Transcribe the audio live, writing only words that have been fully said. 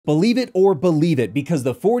Believe it or believe it, because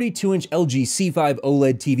the 42-inch LG C5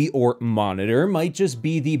 OLED TV or monitor might just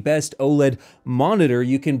be the best OLED monitor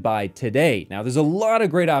you can buy today. Now, there's a lot of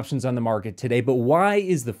great options on the market today, but why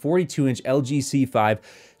is the 42-inch LG C5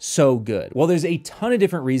 so good? Well, there's a ton of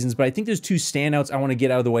different reasons, but I think there's two standouts I want to get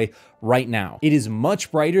out of the way right now. It is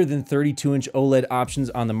much brighter than 32-inch OLED options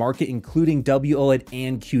on the market, including WOLED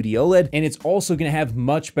and QD OLED, and it's also going to have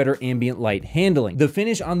much better ambient light handling. The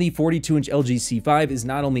finish on the 42-inch LG C5 is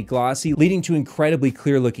not only glossy, leading to incredibly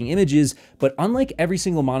clear looking images, but unlike every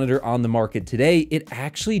single monitor on the market today, it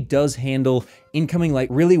actually does handle incoming light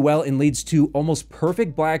really well and leads to almost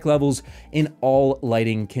perfect black levels in all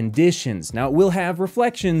lighting conditions. Now, it will have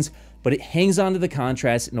reflections, but it hangs on to the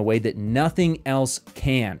contrast in a way that nothing else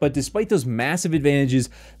can. But despite those massive advantages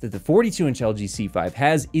that the 42-inch LG C5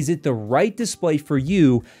 has, is it the right display for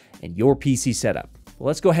you and your PC setup? Well,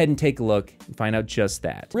 let's go ahead and take a look and find out just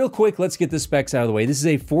that. Real quick, let's get the specs out of the way. This is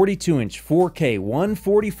a 42-inch 4K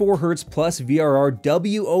 144Hz plus VRR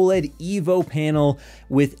WOLED Evo panel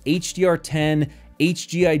with HDR10,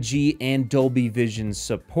 HGIG, and Dolby Vision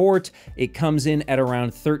support. It comes in at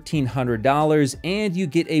around $1,300, and you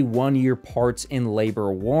get a 1-year parts and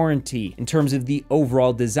labor warranty. In terms of the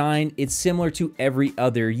overall design, it's similar to every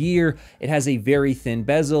other year. It has a very thin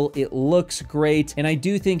bezel, it looks great, and I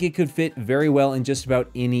do think it could fit very well in just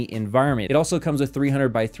about any environment. It also comes with 300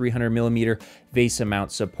 by 300 millimeter VESA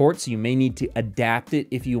mount support, so you may need to adapt it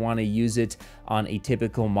if you want to use it on a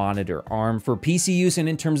typical monitor arm. For PC use and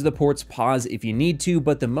in terms of the ports, pause if you need to,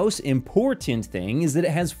 but the most important thing is that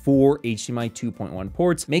it has 4 HDMI 2.1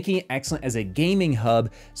 ports, making it excellent as a gaming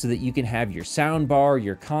hub so that you can have your soundbar,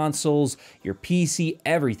 your consoles, your PC,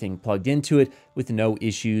 everything plugged into it with no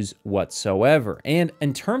issues whatsoever. And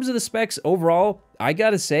in terms of the specs overall, I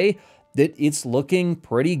gotta say that it's looking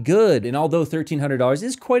pretty good. And although $1,300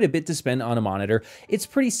 is quite a bit to spend on a monitor, it's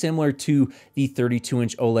pretty similar to the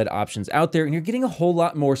 32-inch OLED options out there, and you're getting a whole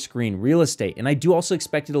lot more screen real estate. And I do also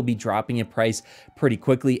expect it'll be dropping in price pretty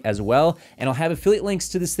quickly as well. And I'll have affiliate links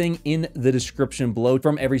to this thing in the description below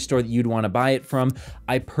from every store that you'd want to buy it from.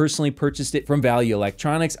 I personally purchased it from Value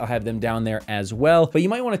Electronics. I'll have them down there as well, but you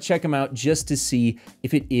might want to check them out just to see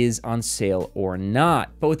if it is on sale or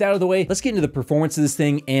not. But with that out of the way, let's get into the performance of this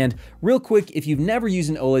thing. And real quick, if you've never used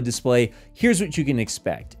an OLED display, here's what you can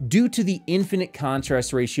expect. Due to the infinite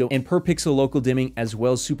contrast ratio and per pixel local dimming, as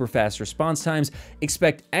well as super fast response times,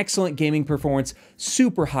 expect excellent gaming performance,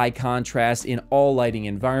 super high contrast in all lighting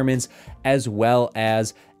environments, as well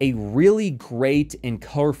as a really great and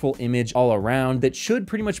colorful image all around that should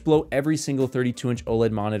pretty much blow every single 32-inch OLED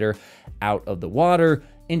monitor out of the water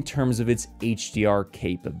in terms of its HDR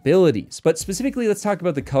capabilities. But specifically, let's talk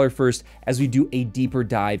about the color first as we do a deeper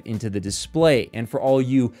dive into the display. And for all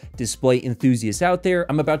you display enthusiasts out there,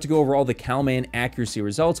 I'm about to go over all the CalMan accuracy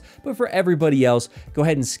results, but for everybody else, go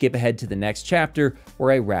ahead and skip ahead to the next chapter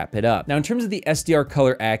where I wrap it up. Now, in terms of the SDR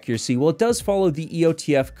color accuracy, well, it does follow the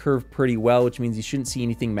EOTF curve pretty well, which means you shouldn't see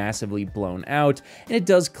anything massively blown out, and it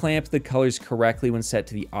does clamp the colors correctly when set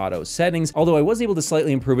to the auto settings, although I was able to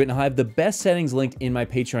slightly improve it, and I'll have the best settings linked in my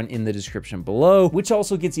Patreon in the description below, which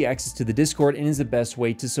also gets you access to the Discord and is the best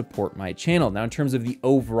way to support my channel. Now, in terms of the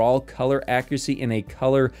overall color accuracy in a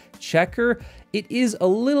color checker, it is a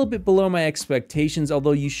little bit below my expectations,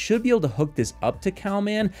 although you should be able to hook this up to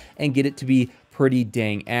CalMan and get it to be pretty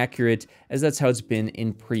dang accurate, as that's how it's been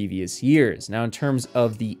in previous years. Now, in terms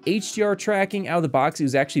of the HDR tracking out of the box, it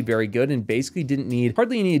was actually very good and basically didn't need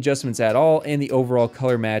hardly any adjustments at all, and the overall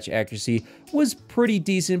color match accuracy was pretty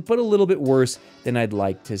decent, but a little bit worse than I'd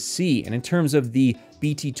like to see. And in terms of the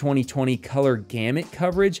BT 2020 color gamut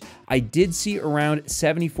coverage, I did see around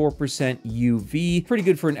 74% UV, pretty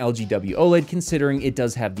good for an LG W OLED considering it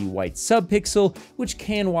does have the white subpixel, which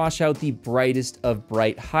can wash out the brightest of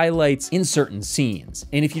bright highlights in certain scenes.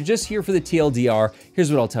 And if you're just here for the TLDR,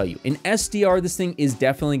 here's what I'll tell you. In SDR, this thing is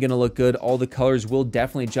definitely gonna look good. All the colors will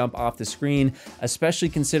definitely jump off the screen, especially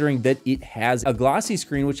considering that it has a glossy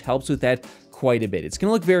screen, which helps with that quite a bit. It's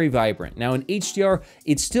gonna look very vibrant. Now in HDR,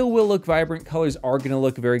 it still will look vibrant. Colors are gonna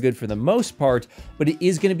look very good for the most part, but it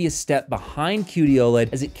is gonna be a step behind QD OLED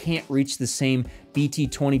as it can't reach the same BT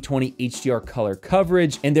 2020 HDR color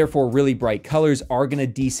coverage, and therefore really bright colors are gonna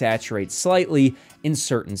desaturate slightly in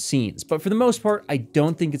certain scenes. But for the most part, I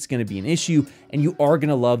don't think it's gonna be an issue, and you are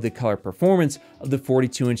gonna love the color performance of the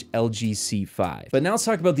 42-inch LG C5. But now let's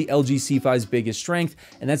talk about the LG C5's biggest strength,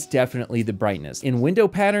 and that's definitely the brightness. In window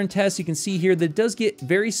pattern tests, you can see here that it does get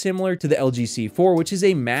very similar to the LG C4, which is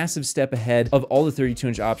a massive step ahead of all the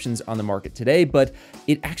 32-inch options on the market today, but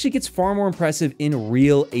it actually gets far more impressive in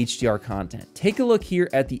real HDR content. Take a look here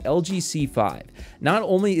at the LG C5. Not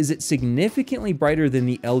only is it significantly brighter than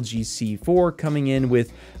the LG C4, coming in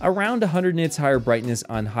with around 100 nits higher brightness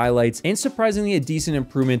on highlights, and surprisingly a decent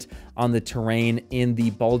improvement on the terrain in the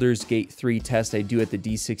Baldur's Gate 3 test I do at the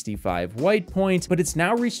D65 white point, but it's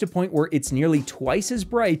now reached a point where it's nearly twice as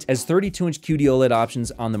bright as 32-inch QD OLED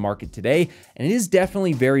options on the market today, and it is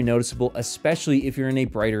definitely very noticeable, especially if you're in a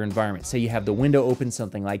brighter environment. Say you have the window open,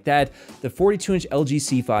 something like that. The 42-inch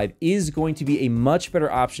LG C5 is going to be a much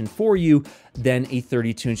better option for you than a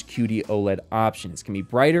 32-inch QD OLED option. It's going to be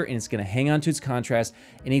brighter and it's going to hang on to its contrast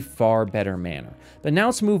in a far better manner. But now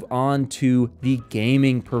let's move on to the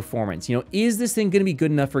gaming performance. You know, is this thing going to be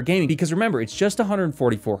good enough for gaming? Because remember, it's just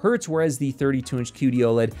 144 Hertz, whereas the 32-inch QD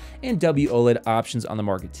OLED and WOLED options on the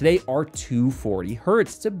market today are 240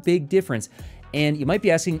 Hertz. It's a big difference. And you might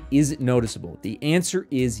be asking, is it noticeable? The answer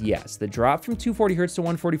is yes. The drop from 240 Hertz to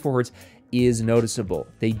 144 Hertz is noticeable.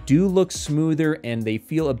 They do look smoother and they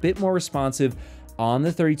feel a bit more responsive on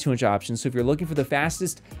the 32-inch option. So if you're looking for the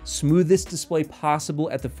fastest, smoothest display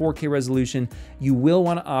possible at the 4K resolution, you will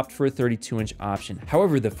want to opt for a 32-inch option.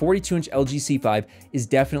 However, the 42-inch LG C5 is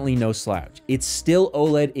definitely no slouch. It's still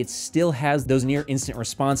OLED. It still has those near instant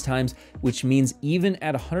response times, which means even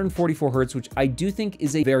at 144 Hertz, which I do think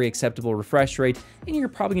is a very acceptable refresh rate, and you're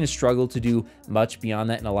probably going to struggle to do much beyond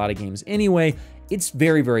that in a lot of games anyway, it's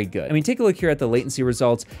very, very good. I mean, take a look here at the latency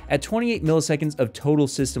results. At 28 milliseconds of total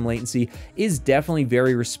system latency is definitely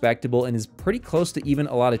very respectable and is pretty close to even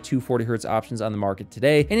a lot of 240 Hertz options on the market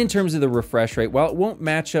today. And in terms of the refresh rate, while it won't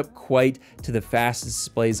match up quite to the fastest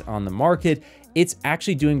displays on the market, it's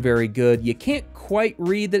actually doing very good. You can't quite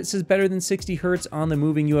read that it says better than 60 Hertz on the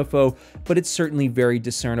moving UFO, but it's certainly very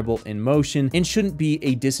discernible in motion and shouldn't be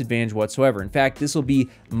a disadvantage whatsoever. In fact, this will be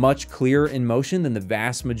much clearer in motion than the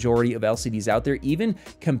vast majority of LCDs out there. Even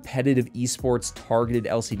competitive esports targeted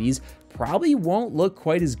LCDs probably won't look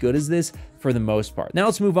quite as good as this for the most part. Now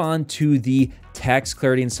let's move on to the text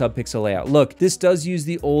clarity and subpixel layout. Look, this does use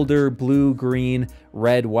the older blue, green,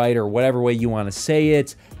 red, white, or whatever way you want to say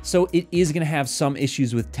it. So it is going to have some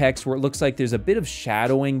issues with text where it looks like there's a bit of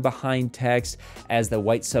shadowing behind text as the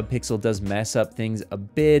white subpixel does mess up things a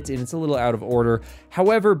bit and it's a little out of order.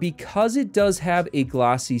 However, because it does have a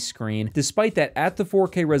glossy screen, despite that at the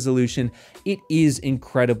 4K resolution, it is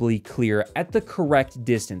incredibly clear at the correct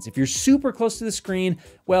distance. If you're super close to the screen,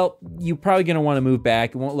 well, you're probably going to want to move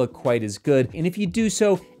back. It won't look quite as good. And if you do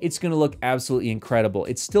so, it's going to look absolutely incredible.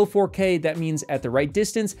 It's still 4K. That means at the right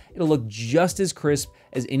distance, it'll look just as crisp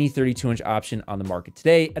as any 32-inch option on the market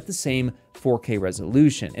today at the same 4K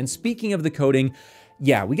resolution. And speaking of the coding,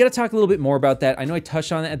 yeah, we got to talk a little bit more about that. I know I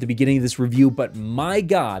touched on it at the beginning of this review, but my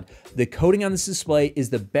God, the coating on this display is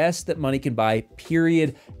the best that money can buy,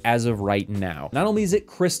 period, as of right now. Not only is it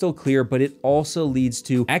crystal clear, but it also leads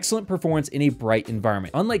to excellent performance in a bright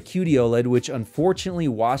environment. Unlike QD OLED, which unfortunately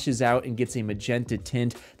washes out and gets a magenta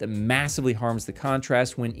tint that massively harms the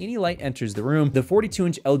contrast when any light enters the room, the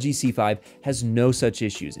 42-inch LG C5 has no such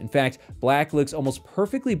issues. In fact, black looks almost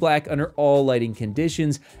perfectly black under all lighting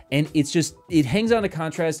conditions, and it hangs on a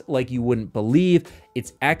contrast like you wouldn't believe.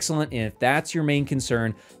 It's excellent, and if that's your main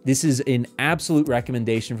concern, this is an absolute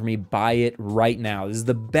recommendation for me. Buy it right now. This is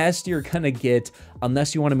the best you're gonna get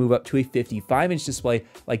unless you want to move up to a 55-inch display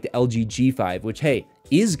like the LG G5, which, hey,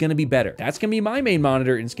 is going to be better. That's going to be my main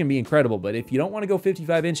monitor and it's going to be incredible. But if you don't want to go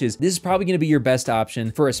 55 inches, this is probably going to be your best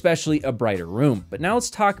option for especially a brighter room. But now let's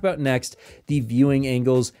talk about next the viewing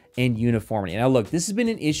angles and uniformity. Now look, this has been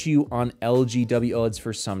an issue on LG WOLEDs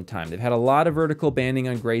for some time. They've had a lot of vertical banding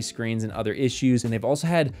on gray screens and other issues, and they've also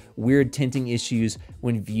had weird tinting issues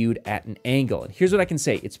when viewed at an angle. And here's what I can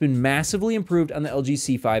say. It's been massively improved on the LG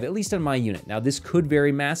C5, at least on my unit. Now this could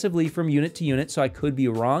vary massively from unit to unit, so I could be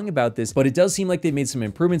wrong about this, but it does seem like they've made some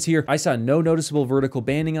improvements here. I saw no noticeable vertical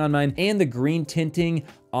banding on mine, and the green tinting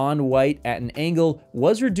on white at an angle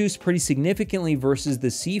was reduced pretty significantly versus the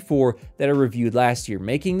C4 that I reviewed last year,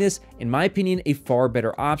 making this, in my opinion, a far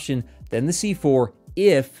better option than the C4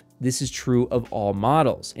 if this is true of all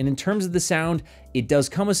models. And in terms of the sound, it does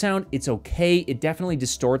come with sound. It's okay. It definitely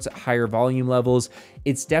distorts at higher volume levels.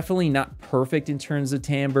 It's definitely not perfect in terms of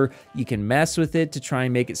timbre. You can mess with it to try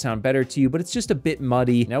and make it sound better to you, but it's just a bit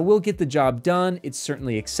muddy. Now, we'll get the job done. It's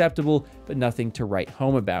certainly acceptable, but nothing to write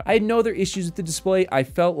home about. I had no other issues with the display. I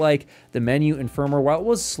felt like the menu and firmware, while it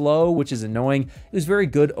was slow, which is annoying, it was very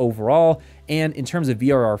good overall. And in terms of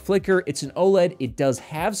VRR flicker, it's an OLED. It does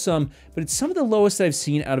have some, but it's some of the lowest I've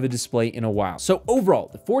seen out of a display in a while. So overall,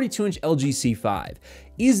 the 42-inch LG C5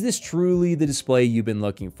 Is this truly the display you've been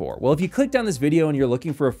looking for? Well, if you clicked on this video and you're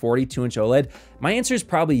looking for a 42-inch OLED, my answer is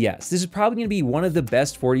probably yes. This is probably going to be one of the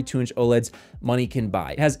best 42-inch OLEDs money can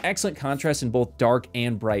buy. It has excellent contrast in both dark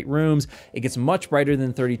and bright rooms. It gets much brighter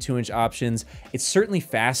than 32-inch options. It's certainly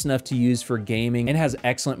fast enough to use for gaming and has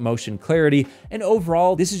excellent motion clarity. And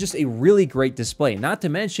overall, this is just a really great display. Not to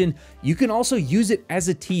mention, you can also use it as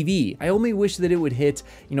a TV. I only wish that it would hit,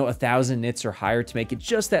 1,000 nits or higher to make it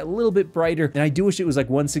just that little bit brighter. And I do wish it was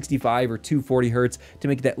like 165 or 240 hertz to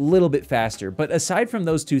make it that little bit faster. But aside from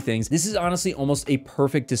those two things, this is honestly almost a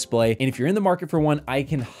perfect display. And if you're in the market for one, I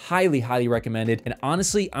can highly recommend it. And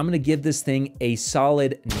honestly, I'm gonna give this thing a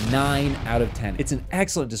solid 9 out of 10. It's an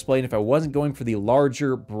excellent display. And if I wasn't going for the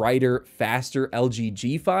larger, brighter, faster LG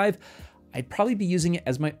G5, I'd probably be using it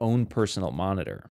as my own personal monitor.